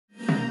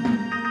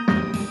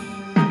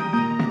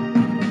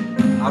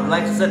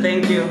like to say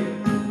thank you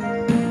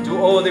to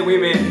all the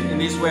women in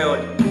this world.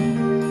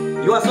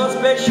 You are so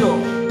special.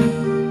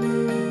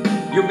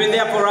 You've been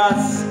there for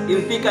us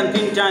in thick and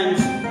thin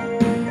times.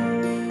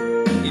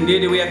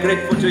 Indeed, we are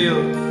grateful to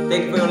you.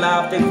 Thank you for your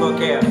love, thank you for your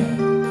care.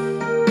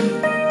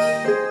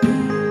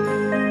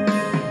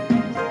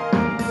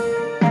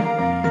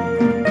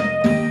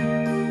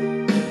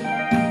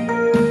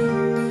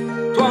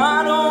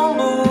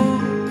 Twalumbu,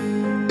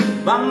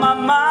 mama,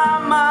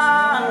 mama,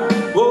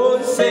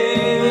 oh say.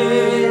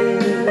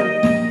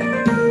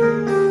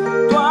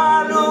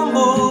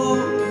 Twalumbu,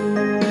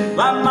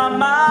 mama,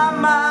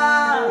 mama,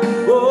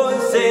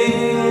 oh say.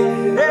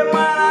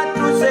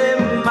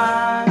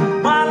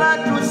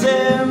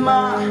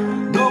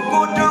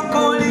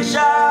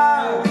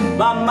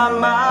 Mama,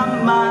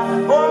 mama,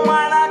 oh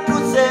mwana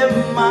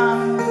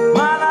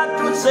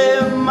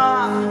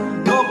tusema,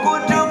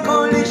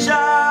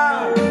 nokutukulisha,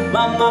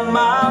 mama,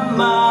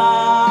 mama.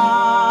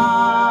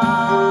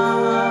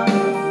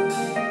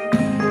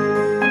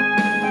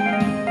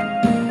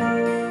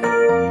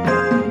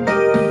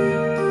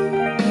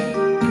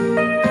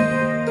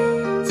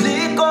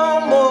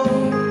 Zikomo,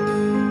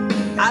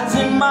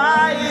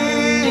 azimai,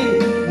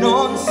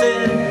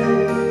 nonsense.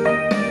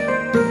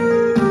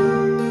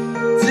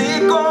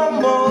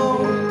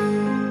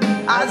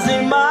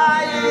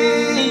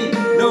 Azimai,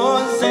 no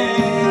say,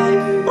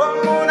 oh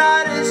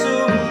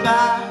munarisunga,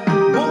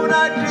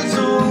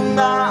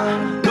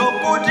 no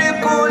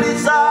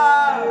kutikulisa.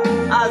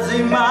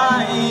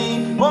 Azimai,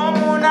 oh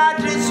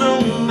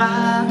munarisunga,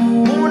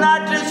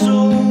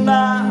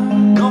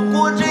 no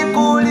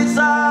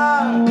kutikulisa.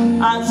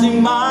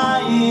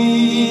 Azimai,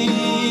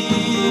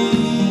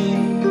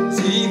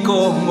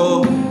 zikomo,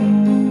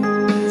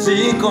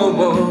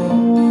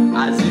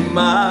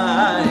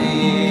 azimai.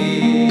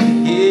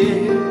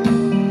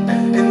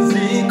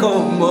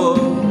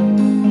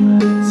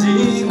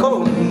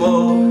 Zikomo,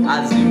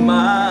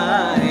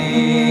 azimai.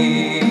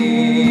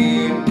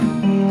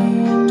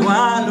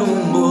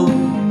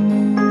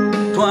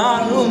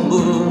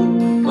 Twalumbu,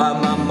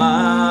 mama,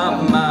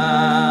 mama.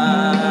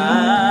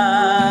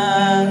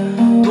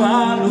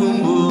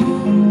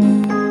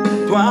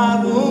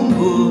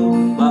 Twalumbu,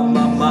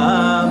 mama,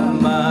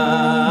 mama.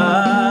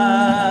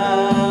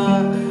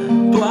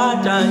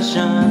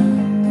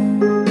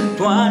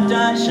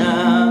 Twatasha,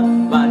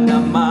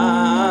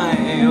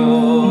 banamayo.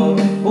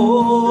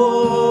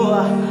 Oh,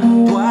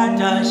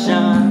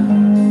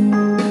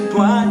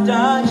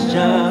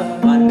 twatasha,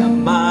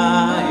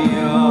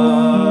 banamayo.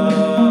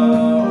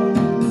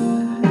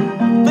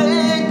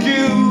 Thank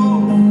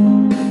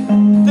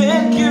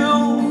you,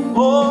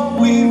 oh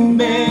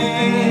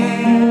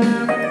women.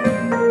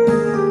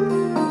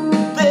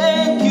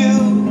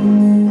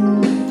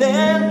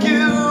 Thank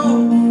you,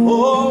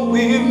 oh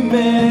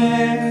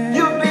women.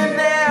 You've been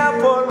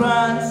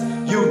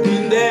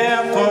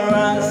there for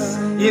us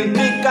in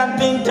thick and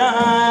thin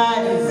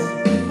times.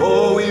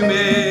 Oh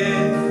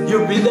women,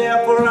 you've been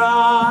there for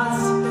us.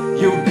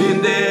 You've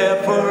been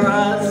there for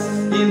us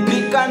in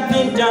thick and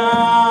thin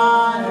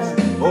times.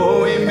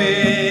 Oh women,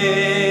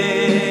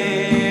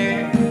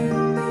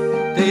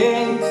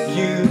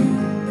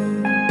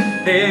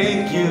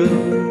 thank you,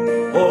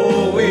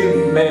 oh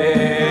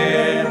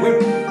women. We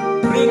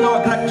bring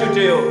our gratitude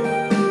to you.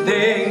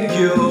 Thank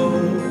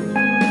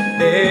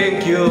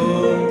you,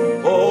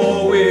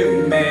 oh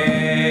women.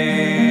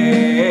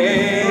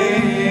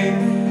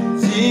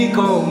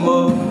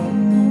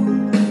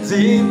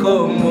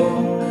 Zikomo,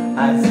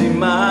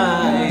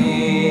 azimai.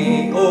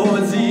 Oh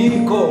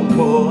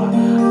zikomo,